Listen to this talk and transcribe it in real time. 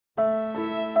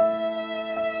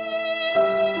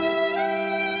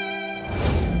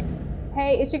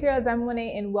it's your girl Diamond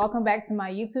Monet and welcome back to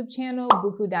my YouTube channel,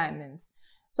 Buku Diamonds.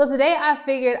 So today I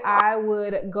figured I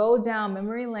would go down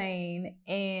memory lane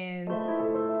and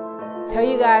tell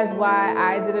you guys why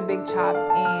I did a big chop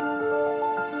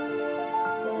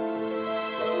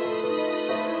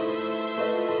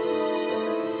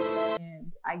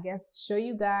and I guess show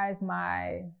you guys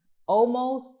my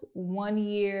almost 1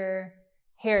 year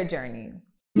hair journey.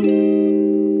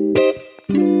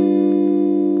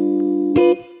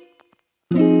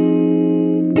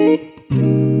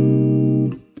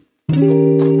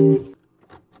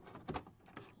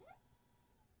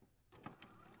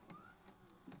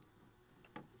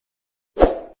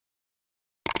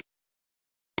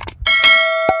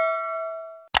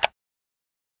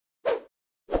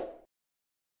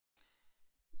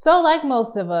 So like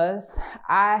most of us,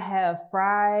 I have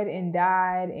fried and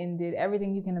dyed and did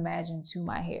everything you can imagine to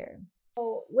my hair.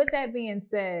 So with that being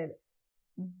said,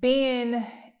 being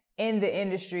in the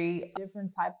industry,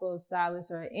 different type of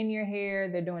stylists are in your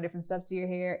hair, they're doing different stuff to your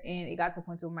hair, and it got to a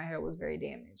point where my hair was very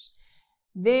damaged.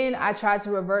 Then I tried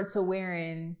to revert to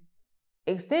wearing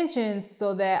extensions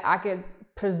so that I could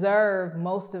preserve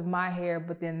most of my hair,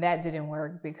 but then that didn't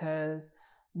work because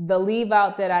the leave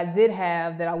out that I did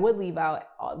have, that I would leave out,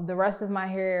 the rest of my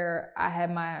hair, I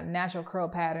had my natural curl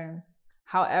pattern.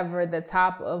 However, the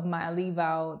top of my leave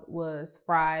out was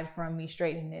fried from me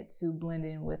straightening it to blend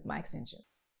in with my extension.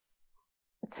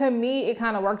 To me, it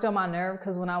kind of worked on my nerve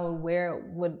because when I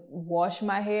would wash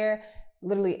my hair,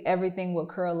 literally everything would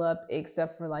curl up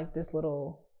except for like this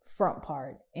little front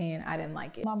part, and I didn't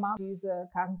like it. My mom is a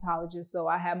cosmetologist, so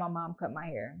I had my mom cut my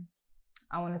hair.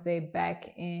 I want to say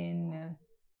back in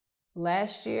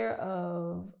last year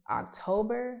of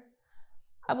October,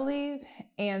 I believe.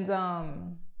 And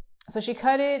so she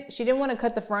cut it. She didn't want to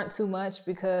cut the front too much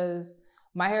because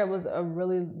my hair was a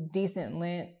really decent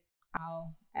length.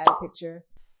 I'll add a picture.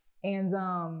 And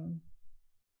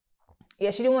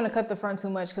yeah, she didn't want to cut the front too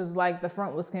much because like the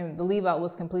front was, the leave out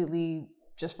was completely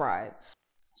just fried.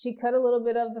 She cut a little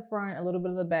bit of the front, a little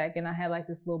bit of the back, and I had like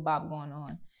this little bob going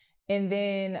on. And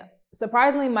then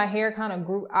surprisingly, my hair kind of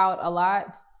grew out a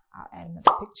lot. I'll add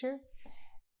another picture.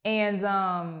 And,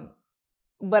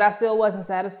 but I still wasn't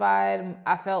satisfied.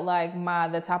 I felt like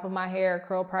the top of my hair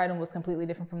curl pattern was completely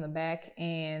different from the back,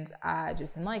 and I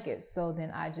just didn't like it. So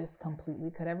then I just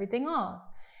completely cut everything off.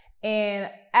 And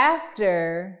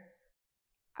after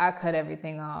I cut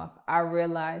everything off, I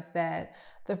realized that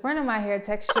the front of my hair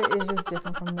texture is just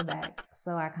different from the back.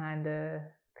 So I kind of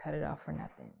cut it off for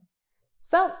nothing.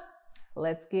 So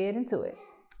let's get into it.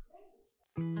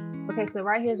 Okay, so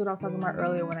right here is what I was talking about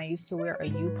earlier when I used to wear a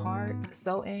U-part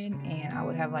sew-in and I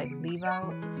would have like leave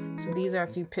out. So these are a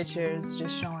few pictures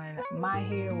just showing my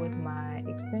hair with my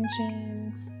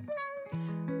extensions.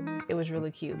 It was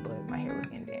really cute, but my hair was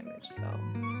getting damaged, so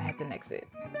I had to nix it.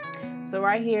 So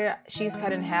right here, she's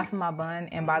cutting half of my bun,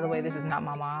 and by the way, this is not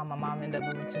my mom. My mom ended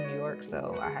up moving to New York,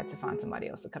 so I had to find somebody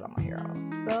else to cut all my hair off.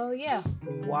 So yeah,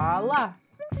 voila.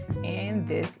 And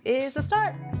this is the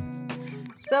start.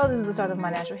 So this is the start of my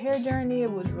natural hair journey.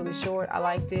 It was really short. I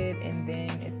liked it. And then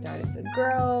it started to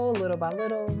grow little by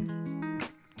little.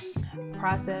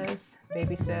 Process,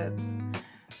 baby steps.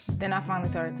 Then I finally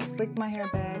started to slick my hair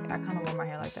back. I kind of wore my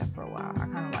hair like that for a while. I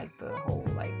kind of like the whole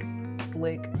like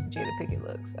slick Jada Pinkett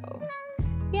look. So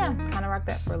yeah, kind of rocked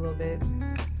that for a little bit.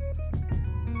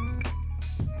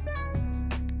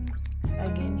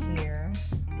 Again here.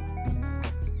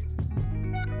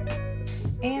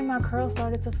 And my curls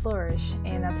started to flourish,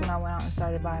 and that's when I went out and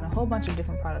started buying a whole bunch of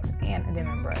different products and a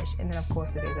diamond brush. And then of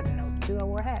course the days I didn't know what to do, I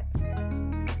wore a hat.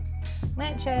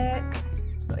 Lint check.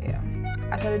 So yeah,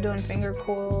 I started doing finger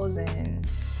coils, and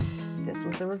this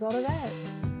was the result of that.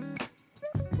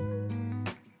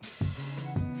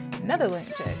 Another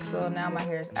lint check. So now my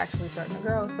hair is actually starting to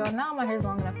grow. So now my hair is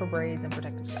long enough for braids and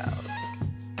protective styles.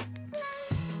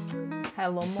 Had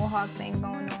a little mohawk thing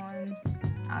going on.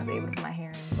 I was able to put my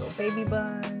hair in little baby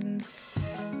buns.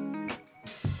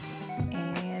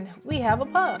 And we have a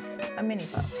puff, a mini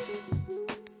puff.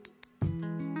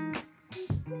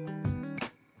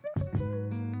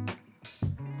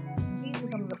 These are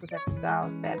some of the protective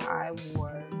styles that I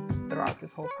wore throughout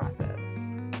this whole process.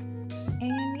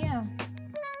 And yeah.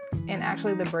 And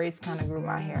actually the braids kind of grew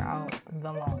my hair out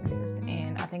the longest.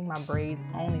 And I think my braids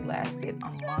only lasted a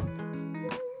month.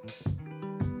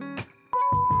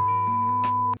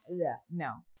 Yeah,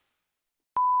 no.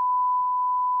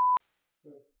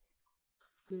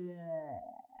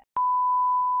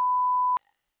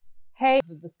 Hey,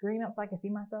 the screen up so I can see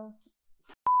myself.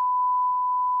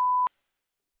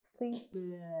 Please.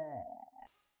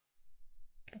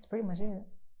 That's pretty much it.